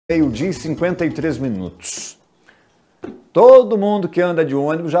Meio-dia e 53 minutos. Todo mundo que anda de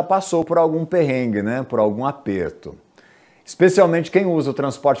ônibus já passou por algum perrengue, né? Por algum aperto. Especialmente quem usa o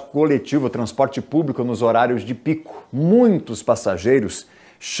transporte coletivo, o transporte público nos horários de pico. Muitos passageiros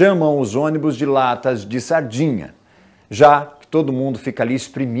chamam os ônibus de latas de sardinha, já que todo mundo fica ali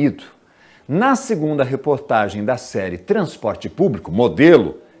espremido. Na segunda reportagem da série Transporte Público,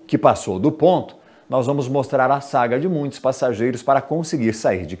 Modelo, que passou do ponto, nós vamos mostrar a saga de muitos passageiros para conseguir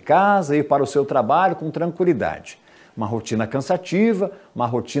sair de casa e ir para o seu trabalho com tranquilidade. Uma rotina cansativa, uma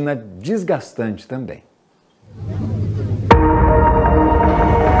rotina desgastante também.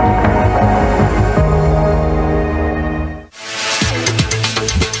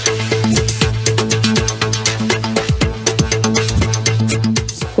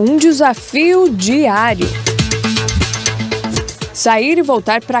 Um desafio diário. Sair e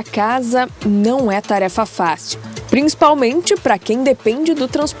voltar para casa não é tarefa fácil, principalmente para quem depende do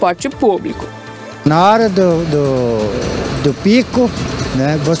transporte público. Na hora do pico,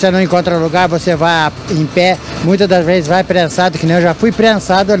 né, você não encontra lugar, você vai em pé, muitas das vezes vai prensado, que nem eu já fui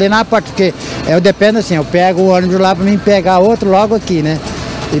prensado ali na porta, porque eu dependo assim, eu pego o ônibus lá para me pegar outro logo aqui, né?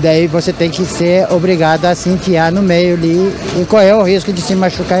 E daí você tem que ser obrigado a se enfiar no meio ali e correr o risco de se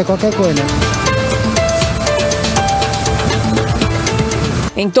machucar em qualquer coisa.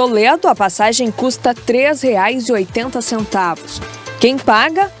 Em Toledo, a passagem custa R$ 3,80. Quem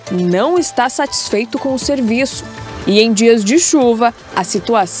paga não está satisfeito com o serviço. E em dias de chuva, a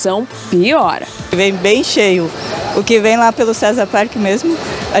situação piora. Vem bem cheio. O que vem lá pelo César Parque mesmo,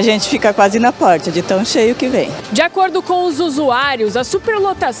 a gente fica quase na porta, de tão cheio que vem. De acordo com os usuários, a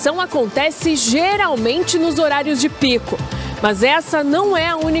superlotação acontece geralmente nos horários de pico. Mas essa não é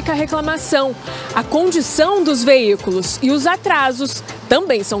a única reclamação. A condição dos veículos e os atrasos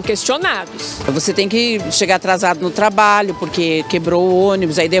também são questionados. Você tem que chegar atrasado no trabalho, porque quebrou o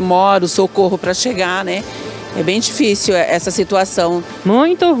ônibus, aí demora o socorro para chegar, né? É bem difícil essa situação.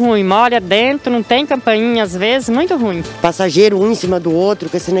 Muito ruim, mora dentro, não tem campainha às vezes, muito ruim. Passageiro um em cima do outro,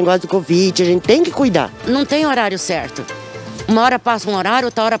 com esse negócio do Covid, a gente tem que cuidar. Não tem horário certo. Uma hora passa um horário,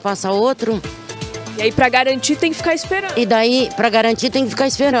 outra hora passa outro. E aí, para garantir, tem que ficar esperando. E daí, para garantir, tem que ficar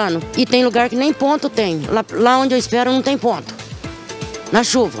esperando. E tem lugar que nem ponto tem. Lá onde eu espero não tem ponto. Na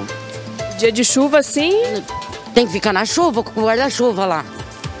chuva. Dia de chuva, sim. Tem que ficar na chuva, com o guarda-chuva lá.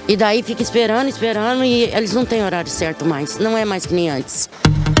 E daí fica esperando e eles não têm horário certo mais. Não é mais que nem antes.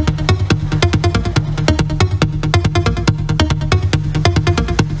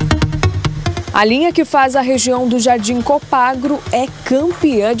 A linha que faz a região do Jardim Copagro é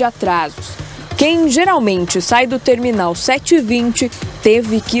campeã de atrasos. Quem geralmente sai do terminal 7h20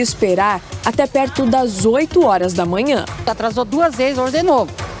 teve que esperar até perto das 8 horas da manhã. Atrasou 2 vezes, hoje de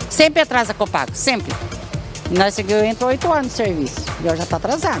novo. Sempre atrasa Copagro, sempre. Nós entrou 8 horas no serviço e hoje já está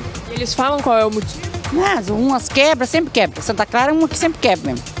atrasado. Eles falam qual é o motivo? Umas quebra, sempre quebra. Santa Clara é uma que sempre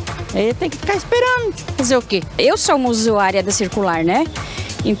quebra mesmo. Aí tem que ficar esperando. Fazer o quê? Eu sou uma usuária da circular, né?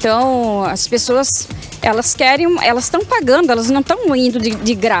 Então as pessoas, elas estão pagando, elas não estão indo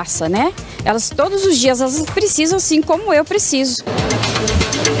de graça, né? Elas todos os dias elas precisam, assim como eu preciso.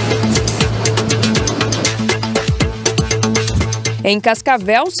 Em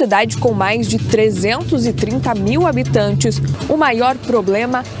Cascavel, cidade com mais de 330 mil habitantes, o maior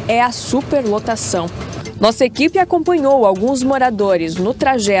problema é a superlotação. Nossa equipe acompanhou alguns moradores no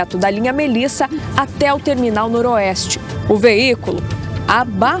trajeto da linha Melissa até o terminal Noroeste. O veículo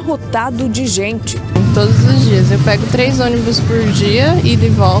abarrotado de gente. Todos os dias. Eu pego 3 ônibus por dia, ida e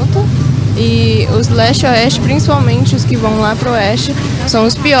volta. E os leste-oeste, principalmente os que vão lá para o oeste, são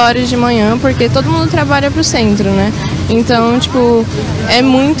os piores de manhã, porque todo mundo trabalha para o centro, né? Então, tipo, é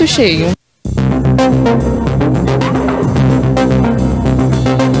muito cheio.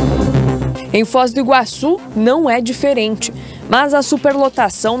 Em Foz do Iguaçu não é diferente, mas a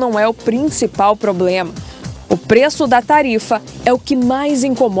superlotação não é o principal problema. O preço da tarifa é o que mais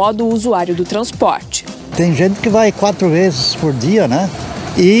incomoda o usuário do transporte. Tem gente que vai 4 vezes por dia, né?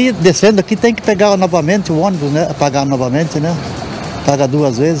 E descendo aqui tem que pegar novamente o ônibus, né? Pagar novamente, né? Paga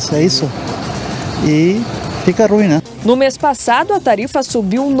 2 vezes, é isso. E fica ruim, né? No mês passado, a tarifa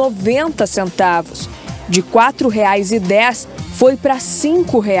subiu 90 centavos. De R$ 4,10 foi para R$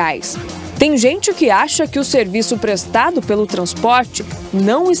 5,00. Tem gente que acha que o serviço prestado pelo transporte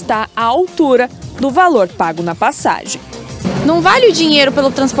não está à altura do valor pago na passagem. Não vale o dinheiro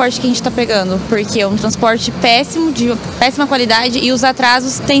pelo transporte que a gente está pegando, porque é um transporte péssimo, de péssima qualidade, e os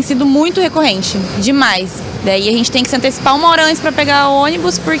atrasos têm sido muito recorrentes, demais. Daí a gente tem que se antecipar 1 hora antes para pegar o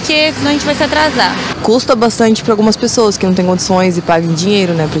ônibus, porque senão a gente vai se atrasar. Custa bastante para algumas pessoas que não têm condições e pagam em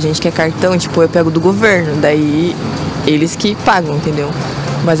dinheiro, né? Pra gente que é cartão, tipo, eu pego do governo, daí eles que pagam, entendeu?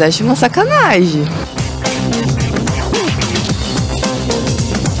 Mas acho uma sacanagem.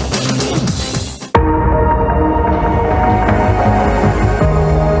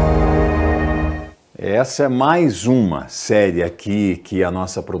 Essa é mais uma série aqui que a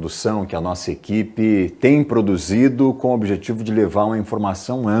nossa produção, que a nossa equipe tem produzido com o objetivo de levar uma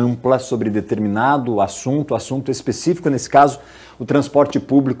informação ampla sobre determinado assunto específico, nesse caso, o transporte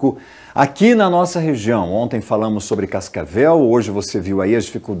público aqui na nossa região. Ontem falamos sobre Cascavel, hoje você viu aí as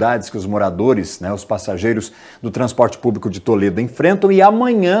dificuldades que os moradores, os passageiros do transporte público de Toledo enfrentam, e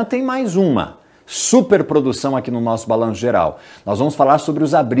amanhã tem mais uma super produção aqui no nosso Balanço Geral. Nós vamos falar sobre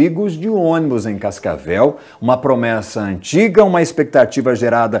os abrigos de ônibus em Cascavel, uma promessa antiga, uma expectativa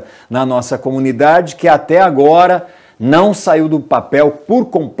gerada na nossa comunidade que até agora não saiu do papel por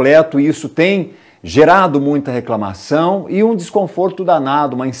completo, e isso tem gerado muita reclamação e um desconforto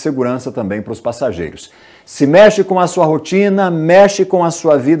danado, uma insegurança também para os passageiros. Se mexe com a sua rotina, mexe com a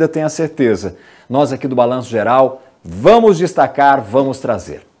sua vida, tenha certeza. Nós aqui do Balanço Geral vamos destacar, vamos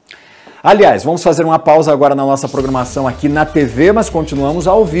trazer. Aliás, vamos fazer uma pausa agora na nossa programação aqui na TV, mas continuamos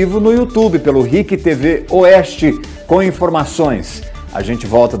ao vivo no YouTube, pelo RICtv Oeste, com informações. A gente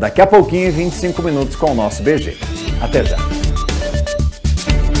volta daqui a pouquinho, em 25 minutos, com o nosso BG. Até já!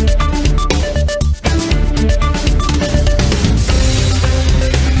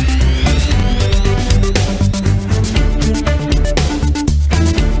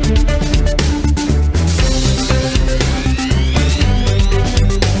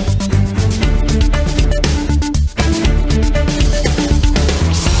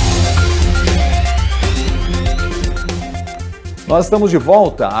 Nós estamos de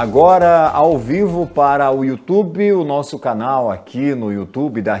volta agora ao vivo para o YouTube, o nosso canal aqui no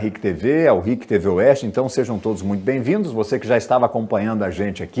YouTube da RICtv, é o RICtv Oeste, então sejam todos muito bem-vindos. Você que já estava acompanhando a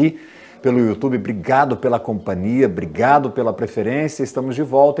gente aqui pelo YouTube, obrigado pela companhia, obrigado pela preferência, estamos de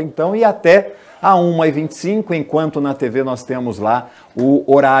volta então e até a 1h25, enquanto na TV nós temos lá o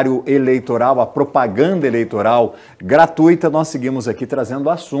horário eleitoral, a propaganda eleitoral gratuita, nós seguimos aqui trazendo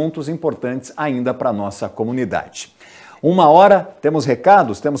assuntos importantes ainda para a nossa comunidade. 1h, temos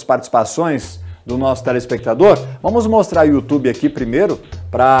recados, temos participações do nosso telespectador. Vamos mostrar o YouTube aqui primeiro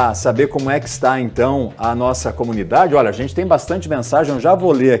para saber como é que está então a nossa comunidade. Olha, a gente tem bastante mensagem, eu já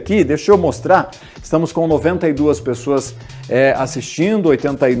vou ler aqui, deixa eu mostrar. Estamos com 92 pessoas assistindo,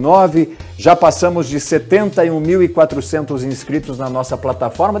 89, já passamos de 71.400 inscritos na nossa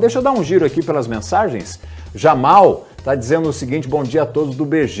plataforma. Deixa eu dar um giro aqui pelas mensagens. Jamal está dizendo o seguinte: bom dia a todos do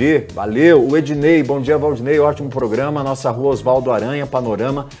BG, valeu. O Ednei, bom dia Valdinei, ótimo programa. Nossa rua Osvaldo Aranha,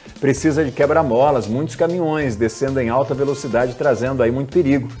 Panorama, precisa de quebra-molas, muitos caminhões descendo em alta velocidade, trazendo aí muito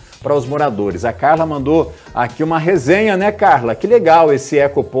perigo para os moradores. A Carla mandou aqui uma resenha, né, Carla? Que legal esse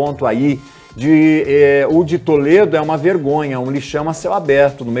ecoponto aí. O de Toledo é uma vergonha, um lixão a céu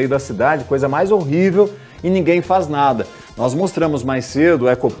aberto no meio da cidade, coisa mais horrível, e ninguém faz nada. Nós mostramos mais cedo o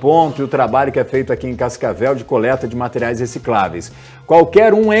ecoponto e o trabalho que é feito aqui em Cascavel de coleta de materiais recicláveis.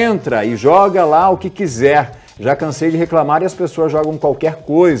 Qualquer um entra e joga lá o que quiser. Já cansei de reclamar e as pessoas jogam qualquer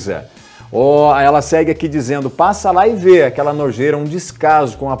coisa. Ela segue aqui dizendo: passa lá e vê aquela nojeira, um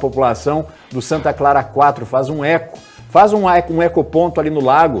descaso com a população do Santa Clara 4, faz um ecoponto ali no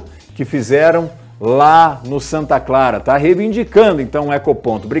lago que fizeram lá no Santa Clara, tá reivindicando então um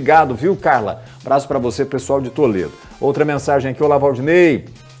ecoponto. Obrigado, viu, Carla? Abraço para você, pessoal de Toledo. Outra mensagem aqui: olá, Valdinei,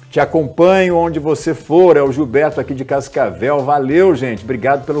 te acompanho onde você for, é o Gilberto aqui de Cascavel. Valeu, gente,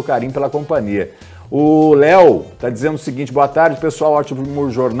 obrigado pelo carinho, pela companhia. O Léo tá dizendo o seguinte: boa tarde, pessoal, ótimo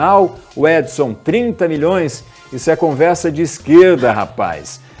jornal. O Edson, 30 milhões, isso é conversa de esquerda,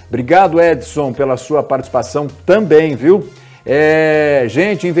 rapaz. Obrigado, Edson, pela sua participação também, viu?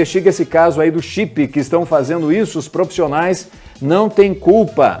 Gente, investiga esse caso aí do chip, que estão fazendo isso, os profissionais não têm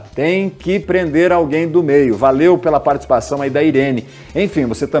culpa, tem que prender alguém do meio. Valeu pela participação aí da Irene. Enfim,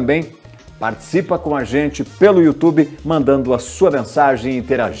 você também participa com a gente pelo YouTube, mandando a sua mensagem e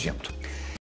interagindo.